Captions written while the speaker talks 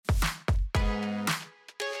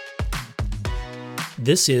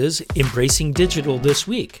This is Embracing Digital This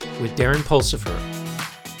Week with Darren Pulsifer.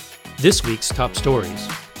 This week's top stories.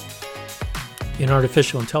 In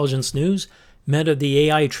artificial intelligence news, Meta, the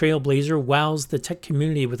AI trailblazer, wows the tech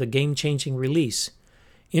community with a game-changing release,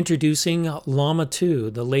 introducing Llama 2,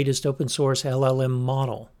 the latest open-source LLM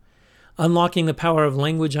model. Unlocking the power of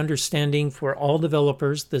language understanding for all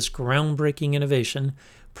developers, this groundbreaking innovation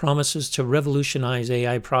promises to revolutionize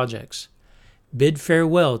AI projects. Bid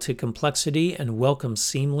farewell to complexity and welcome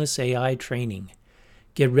seamless AI training.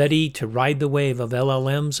 Get ready to ride the wave of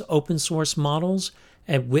LLMs, open source models,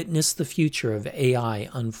 and witness the future of AI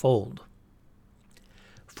unfold.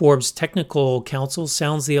 Forbes Technical Council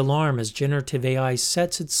sounds the alarm as generative AI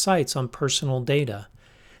sets its sights on personal data.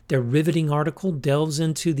 Their riveting article delves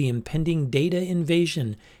into the impending data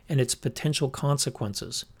invasion and its potential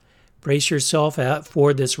consequences. Brace yourself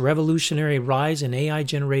for this revolutionary rise in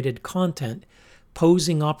AI-generated content,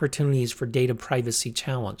 posing opportunities for data privacy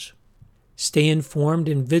challenge. Stay informed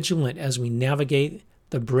and vigilant as we navigate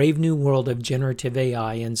the brave new world of generative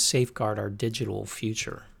AI and safeguard our digital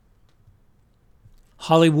future.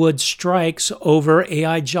 Hollywood strikes over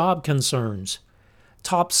AI job concerns.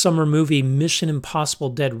 Top summer movie Mission Impossible: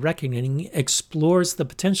 Dead Reckoning explores the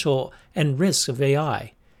potential and risks of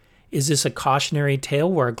AI. Is this a cautionary tale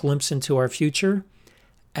or a glimpse into our future?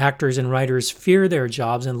 Actors and writers fear their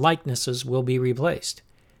jobs and likenesses will be replaced.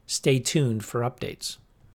 Stay tuned for updates.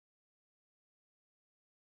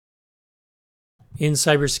 In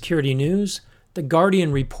cybersecurity news, The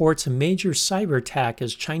Guardian reports a major cyber attack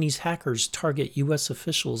as Chinese hackers target U.S.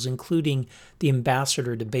 officials, including the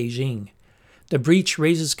ambassador to Beijing. The breach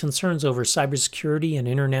raises concerns over cybersecurity and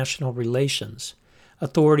international relations.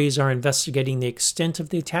 Authorities are investigating the extent of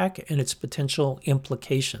the attack and its potential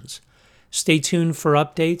implications. Stay tuned for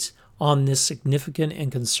updates on this significant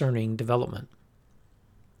and concerning development.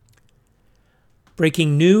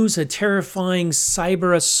 Breaking news, a terrifying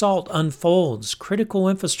cyber assault unfolds. Critical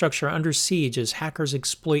infrastructure under siege as hackers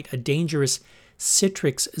exploit a dangerous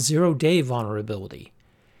Citrix zero-day vulnerability.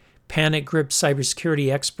 Panic grips cybersecurity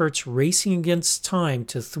experts racing against time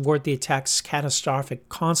to thwart the attack's catastrophic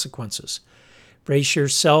consequences. Brace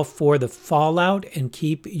yourself for the fallout and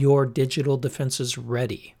keep your digital defenses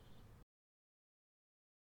ready.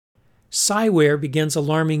 Cyware begins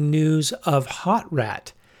alarming news of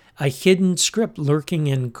HotRat, a hidden script lurking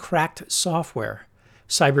in cracked software.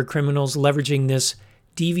 Cybercriminals leveraging this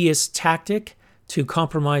devious tactic to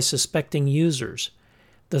compromise suspecting users.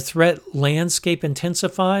 The threat landscape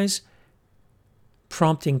intensifies,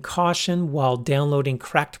 prompting caution while downloading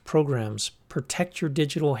cracked programs. Protect your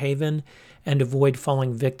digital haven and avoid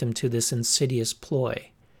falling victim to this insidious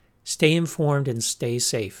ploy. Stay informed and stay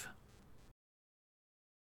safe.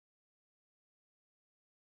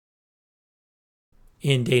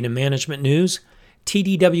 In data management news,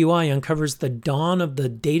 TDWI uncovers the dawn of the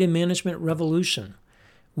data management revolution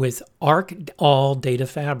with Arc All Data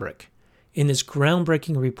Fabric. In this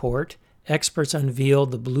groundbreaking report, experts unveil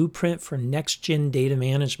the blueprint for next-gen data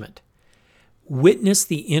management. Witness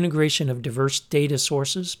the integration of diverse data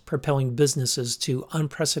sources, propelling businesses to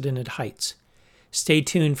unprecedented heights. Stay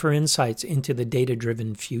tuned for insights into the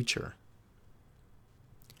data-driven future.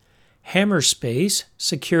 Hammerspace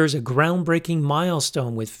secures a groundbreaking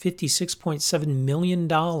milestone with $56.7 million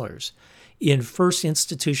in first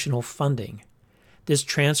institutional funding. This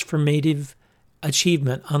transformative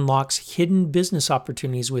achievement unlocks hidden business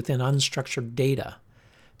opportunities within unstructured data.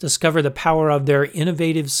 Discover the power of their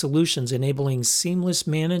innovative solutions enabling seamless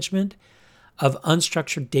management of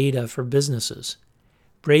unstructured data for businesses.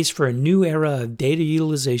 Brace for a new era of data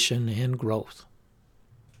utilization and growth.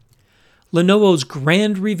 Lenovo's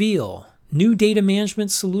grand reveal, new data management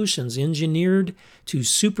solutions engineered to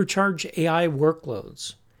supercharge AI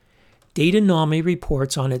workloads. Datanami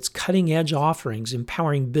reports on its cutting-edge offerings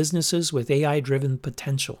empowering businesses with AI-driven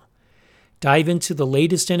potential. Dive into the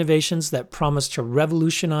latest innovations that promise to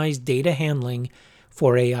revolutionize data handling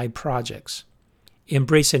for AI projects.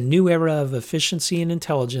 Embrace a new era of efficiency and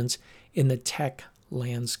intelligence in the tech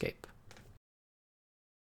landscape.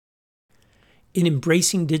 In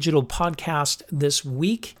Embracing Digital podcast this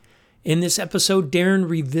week, in this episode, Darren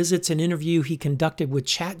revisits an interview he conducted with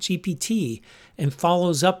ChatGPT and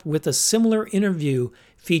follows up with a similar interview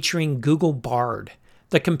featuring Google Bard.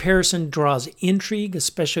 The comparison draws intrigue,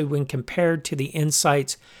 especially when compared to the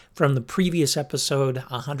insights from the previous episode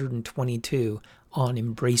 122 on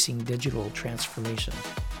embracing digital transformation.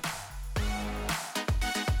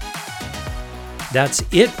 That's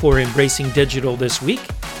it for Embracing Digital this week.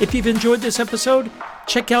 If you've enjoyed this episode,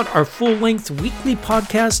 Check out our full-length weekly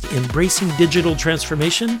podcast, Embracing Digital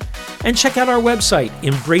Transformation, and check out our website,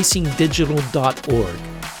 embracingdigital.org.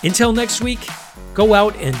 Until next week, go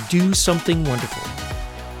out and do something wonderful.